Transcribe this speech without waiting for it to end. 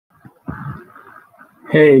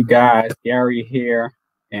Hey guys, Gary here,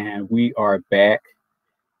 and we are back.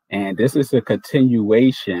 And this is a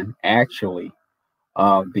continuation, actually,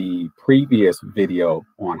 of the previous video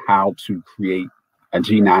on how to create a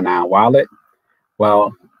G999 wallet.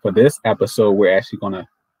 Well, for this episode, we're actually going to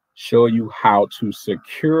show you how to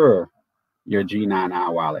secure your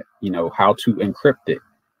G999 wallet, how to encrypt it.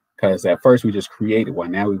 Because at first we just created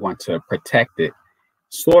one. Now we want to protect it,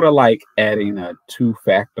 sort of like adding a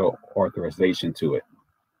two-factor authorization to it.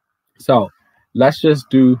 So let's just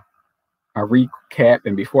do a recap.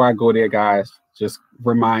 And before I go there, guys, just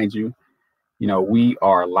remind you, we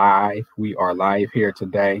are live. We are live here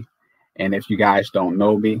today. And if you guys don't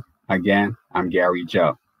know me, again, I'm Gary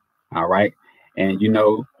Joe. All right. And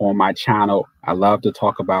on my channel, I love to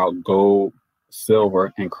talk about gold,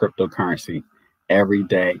 silver, and cryptocurrency every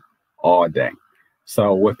day, all day.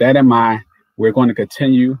 So with that in mind, we're going to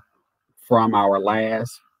continue from our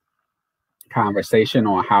last conversation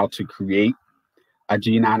on how to create a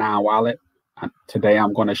G999 wallet. Today,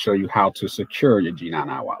 I'm going to show you how to secure your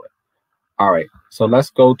G999 wallet. All right, so let's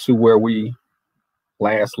go to where we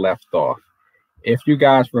last left off. If you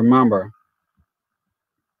guys remember,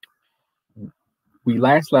 we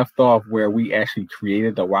last left off where we actually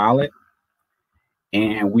created the wallet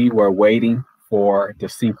and we were waiting for the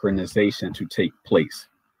synchronization to take place.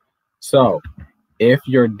 So if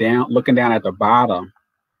you're looking down at the bottom,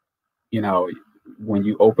 when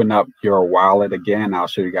you open up your wallet again, I'll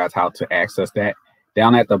show you guys how to access that.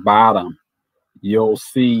 Down at the bottom, you'll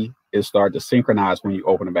see it start to synchronize when you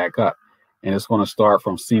open it back up. And it's going to start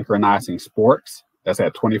from synchronizing sports. That's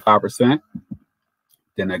at 25%.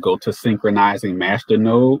 Then it go to synchronizing master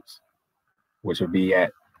nodes, which will be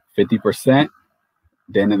at 50%.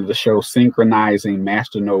 Then it'll show synchronizing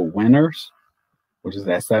master node winners, which is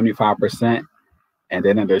at 75%. And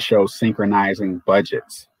then it'll show synchronizing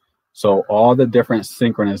budgets. So all the different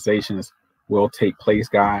synchronizations will take place,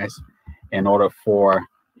 guys, in order for,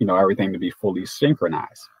 everything to be fully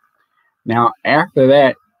synchronized. Now, after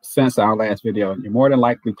that, since our last video, you're more than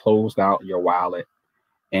likely closed out your wallet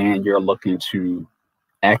and you're looking to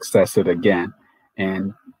access it again.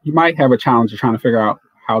 And you might have a challenge of trying to figure out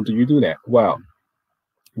how do you do that? Well,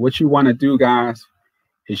 what you want to do, guys,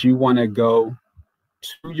 is you want to go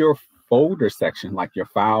to your folder section, like your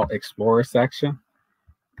File Explorer section.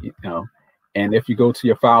 And if you go to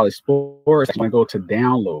your File Explorer, you want to go to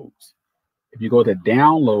Downloads. If you go to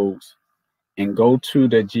Downloads and go to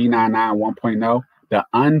the G999 1.0, the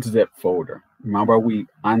unzipped folder. Remember, we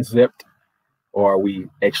unzipped or we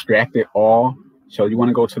extracted all. So you want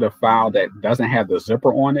to go to the file that doesn't have the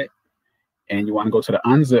zipper on it, and you want to go to the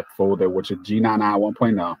unzipped folder, which is G999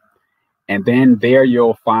 1.0. And then there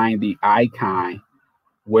you'll find the icon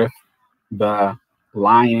with the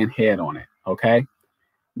lion head on it. Okay.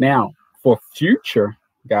 Now, for future,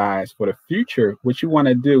 guys, for the future, what you want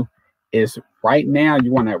to do is right now, you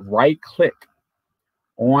want to right click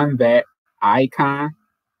on that icon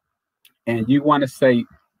and you want to say,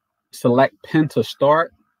 select pin to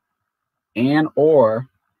start and or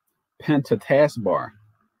pin to taskbar.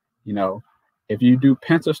 If you do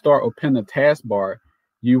pin to start or pin to taskbar,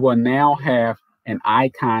 you will now have an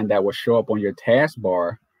icon that will show up on your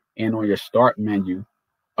taskbar and on your start menu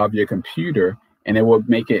of your computer. And it will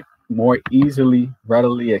make it more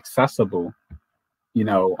readily accessible,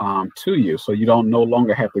 to you. So you don't no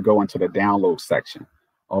longer have to go into the download section.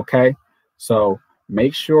 Okay. So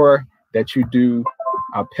make sure that you do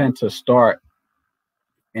a pin to start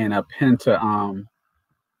and a pin to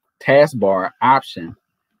taskbar option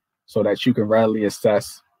so that you can readily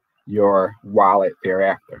access your wallet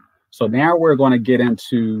thereafter. So now we're going to get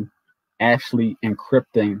into actually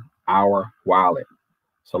encrypting our wallet.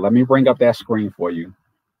 So let me bring up that screen for you.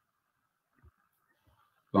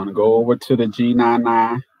 Going to go over to the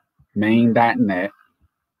G999 main.net.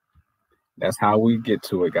 That's how we get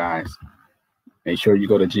to it, guys. Make sure you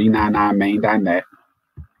go to G999 main.net.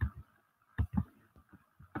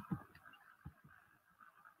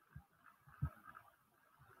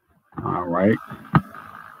 All right.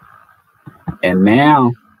 And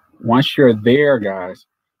now, once you're there, guys,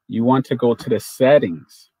 you want to go to the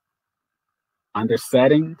settings. Under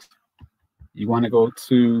settings, you want to go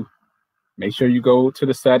to, make sure you go to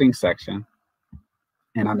the settings section.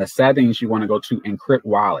 And on the settings, you want to go to encrypt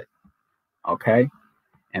wallet. Okay.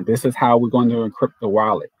 And this is how we're going to encrypt the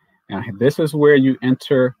wallet. Now, this is where you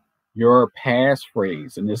enter your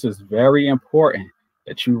passphrase. And this is very important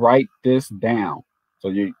that you write this down so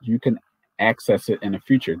you can access it in the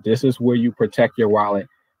future. This is where you protect your wallet.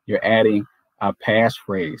 You're adding a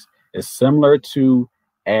passphrase. It's similar to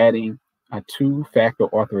adding a two-factor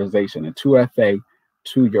authorization, a 2FA,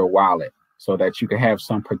 to your wallet. so that you can have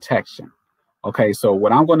some protection. Okay, so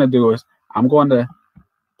what I'm going to do is I'm going to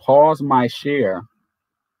pause my share,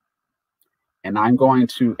 and I'm going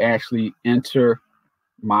to actually enter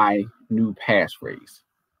my new passphrase.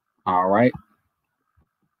 All right.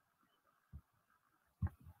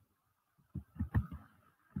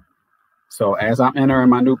 So as I'm entering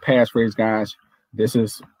my new passphrase, guys, this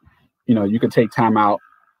is, you can take time out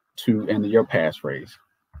to enter your passphrase.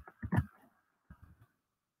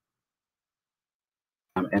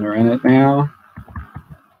 I'm entering it now.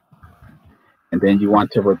 And then you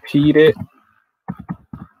want to repeat it.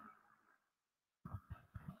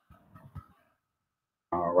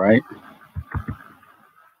 All right.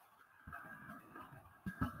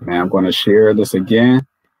 Now I'm going to share this again.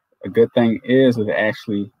 A good thing is it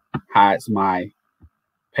actually hides my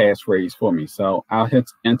passphrase for me. So I'll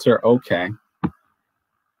hit enter OK. And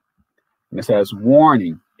it says,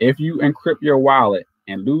 warning, if you encrypt your wallet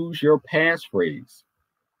and lose your passphrase,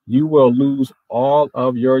 you will lose all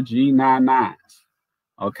of your G999s.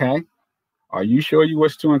 Okay. Are you sure you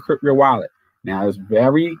wish to encrypt your wallet? Now, it's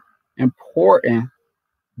very important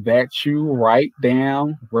that you write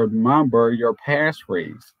down, remember your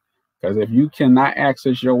passphrase, because if you cannot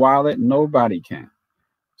access your wallet, nobody can.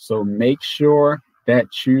 So make sure that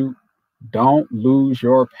you don't lose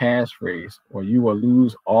your passphrase, or you will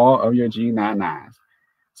lose all of your G999s.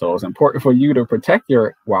 So it's important for you to protect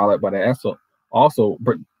your wallet, but it's also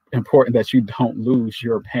important that you don't lose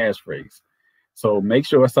your passphrase. So make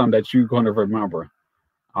sure it's something that you're going to remember.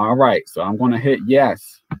 All right, so I'm going to hit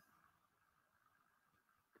yes.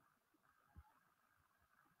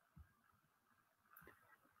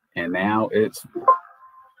 And now it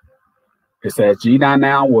says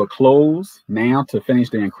G999 will close now to finish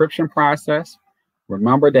the encryption process.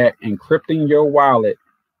 Remember that encrypting your wallet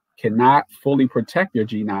cannot fully protect your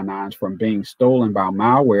G999s from being stolen by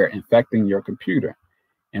malware infecting your computer.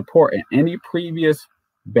 Important, any previous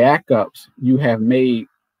backups you have made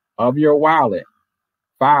of your wallet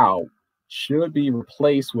file should be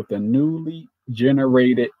replaced with a newly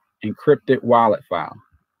generated encrypted wallet file.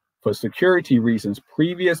 For security reasons,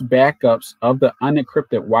 previous backups of the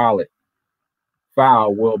unencrypted wallet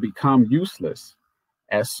file will become useless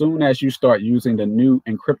as soon as you start using the new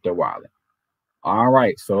encrypted wallet. All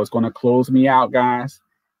right, so it's going to close me out, guys,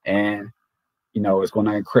 and it's going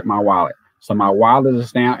to encrypt my wallet. So my wallet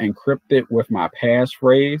is now encrypted with my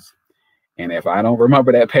passphrase, and if I don't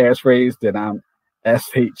remember that passphrase, then I'm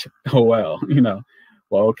SHOL.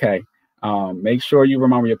 Well, okay. Make sure you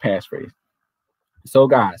remember your passphrase. So,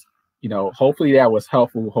 guys, hopefully that was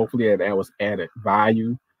helpful. Hopefully that was added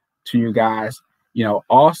value to you guys.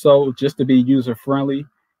 Also, just to be user friendly,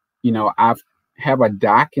 I have a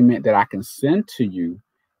document that I can send to you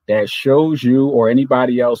that shows you or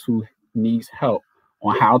anybody else who needs help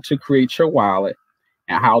on how to create your wallet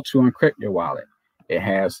and how to encrypt your wallet. It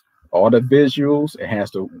has all the visuals. It has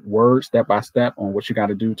the words step by step on what you got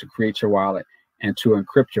to do to create your wallet and to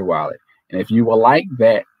encrypt your wallet. And if you would like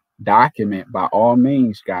that document, by all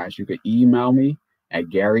means, guys, you can email me at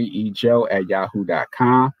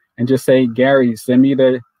GaryEJoe@yahoo.com and just say, Gary, send me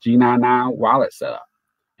the G999 wallet setup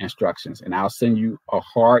instructions, and I'll send you a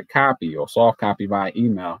hard copy or soft copy via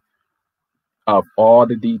email of all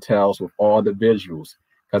the details with all the visuals.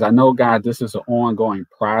 Because I know, guys, this is an ongoing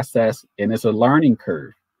process and it's a learning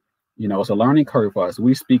curve. It's a learning curve for us.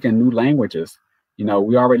 We speak in new languages. We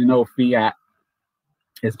already know fiat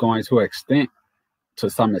is going to extent to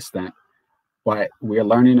some extent, but we're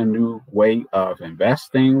learning a new way of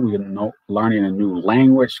investing. We're learning a new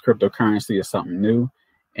language. Cryptocurrency is something new.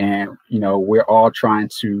 And, we're all trying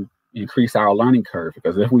to increase our learning curve,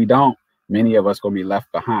 because if we don't, many of us going to be left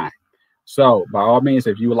behind. So by all means,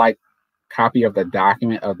 if you would like a copy of the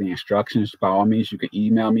document of the instructions, by all means, you can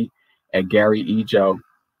email me at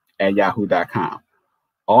GaryEJoe@yahoo.com.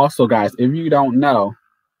 Also, guys, if you don't know,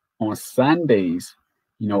 on Sundays,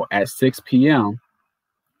 at 6 p.m.,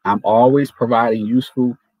 I'm always providing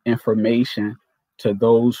useful information to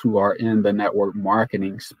those who are in the network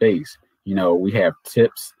marketing space. We have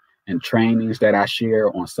tips and trainings that I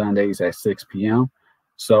share on Sundays at 6 p.m.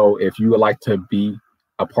 So if you would like to be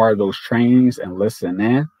a part of those trainings and listen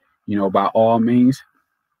in, by all means,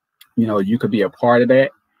 you could be a part of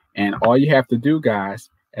that. And all you have to do, guys,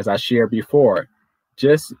 as I shared before,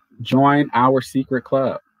 just join our secret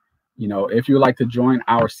club. If you would like to join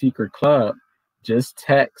our secret club, just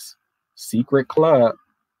text secret club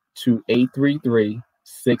to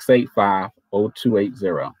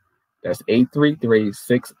 833-685-0280. That's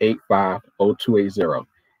 833-685-0280.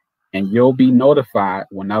 And you'll be notified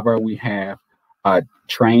whenever we have a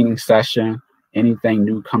training session, anything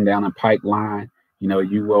new come down the pipeline,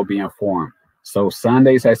 you will be informed. So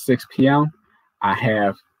Sundays at 6 p.m., I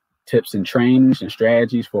have tips and trainings and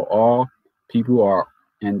strategies for all people who are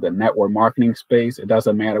in the network marketing space. It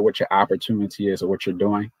doesn't matter what your opportunity is or what you're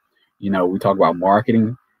doing. You know, we talk about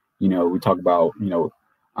marketing. You know, we talk about,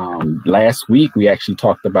 last week we actually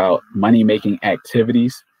talked about money-making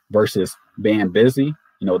activities versus being busy.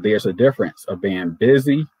 You know, there's a difference of being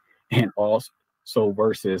busy and also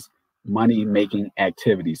versus money-making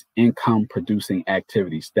activities, income-producing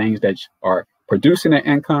activities, things that are producing an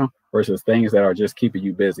income versus things that are just keeping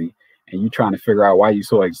you busy and you trying to figure out why you're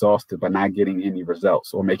so exhausted but not getting any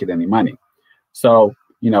results or making any money. So,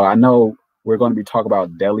 you know, I know we're going to be talking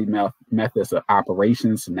about daily methods of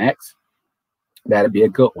operations next. That'd be a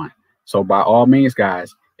good one. So by all means,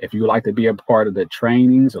 guys, if you would like to be a part of the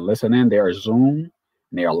trainings or listen in, they're Zoom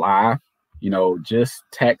and they're live. You know, just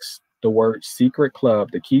text the word Secret Club,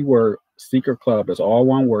 the keyword Secret Club is all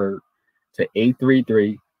one word, to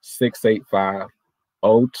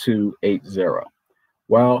 833-685-0280.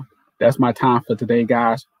 Well, that's my time for today,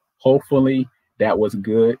 guys. Hopefully that was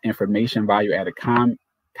good information, value added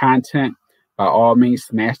content. By all means,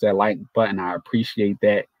 smash that like button. I appreciate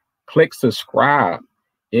that. Click subscribe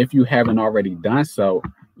if you haven't already done so,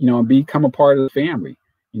 you know, and become a part of the family.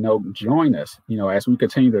 You know, join us, you know, as we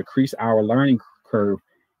continue to increase our learning curve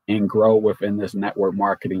and grow within this network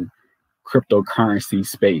marketing cryptocurrency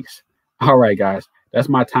space. All right, guys, that's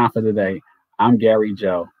my time for today. I'm Gary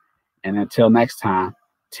Joe. And until next time,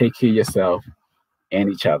 take care of yourself and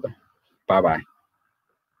each other. Bye-bye.